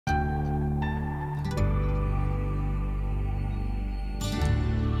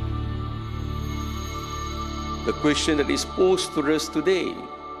The question that is posed to us today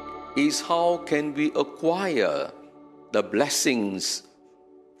is, how can we acquire the blessings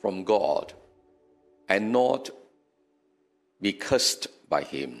from God and not be cursed by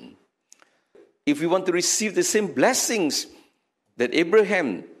Him? If we want to receive the same blessings that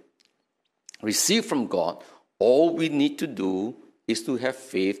Abraham received from God, all we need to do is to have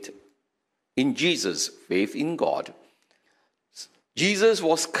faith in Jesus, faith in God. Jesus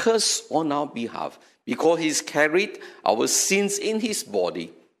was cursed on our behalf because He's carried our sins in His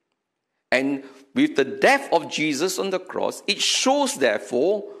body. And with the death of Jesus on the cross, it shows,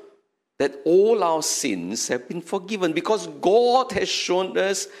 therefore, that all our sins have been forgiven, because God has shown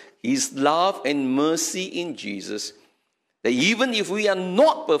us His love and mercy in Jesus, that even if we are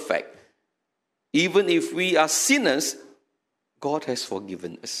not perfect, even if we are sinners, God has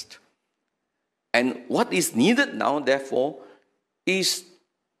forgiven us. And what is needed now, therefore, is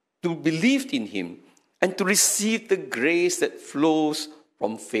to believe in Him and to receive the grace that flows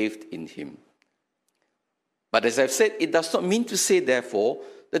from faith in Him. But as I've said, it does not mean to say, therefore,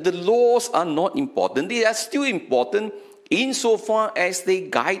 that the laws are not important. They are still important insofar as they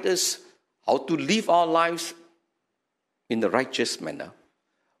guide us how to live our lives in the righteous manner.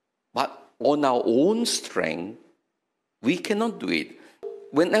 But on our own strength, we cannot do it.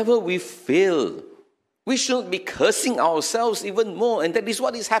 Whenever we fail, we shouldn't be cursing ourselves even more. And that is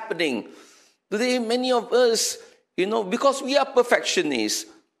what is happening. Today, many of us, because we are perfectionists,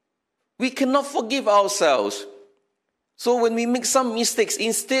 we cannot forgive ourselves. So when we make some mistakes,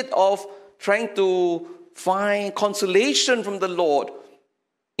 instead of trying to find consolation from the Lord,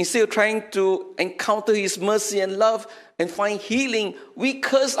 instead of trying to encounter His mercy and love and find healing, we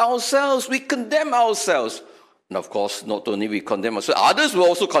curse ourselves, we condemn ourselves. And of course, not only we condemn ourselves, others will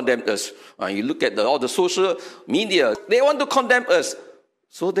also condemn us. You look at all the social media, they want to condemn us.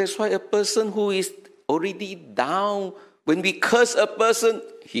 So that's why a person who is already down, when we curse a person,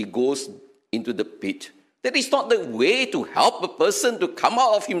 he goes into the pit. That is not the way to help a person to come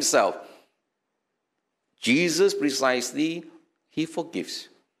out of himself. Jesus, precisely, He forgives.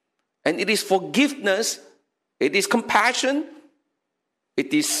 And it is forgiveness, it is compassion,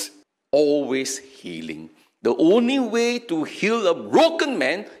 it is always healing. The only way to heal a broken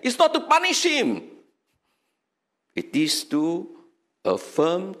man is not to punish him. It is to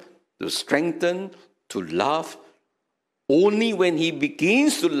affirm, to strengthen, to love. Only when he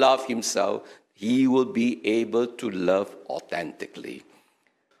begins to love himself, he will be able to love authentically.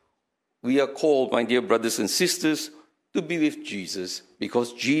 We are called, my dear brothers and sisters, to be with Jesus,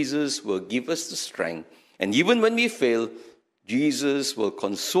 because Jesus will give us the strength. And even when we fail, Jesus will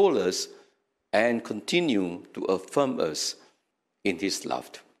console us and continue to affirm us in His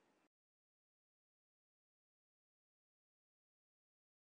love.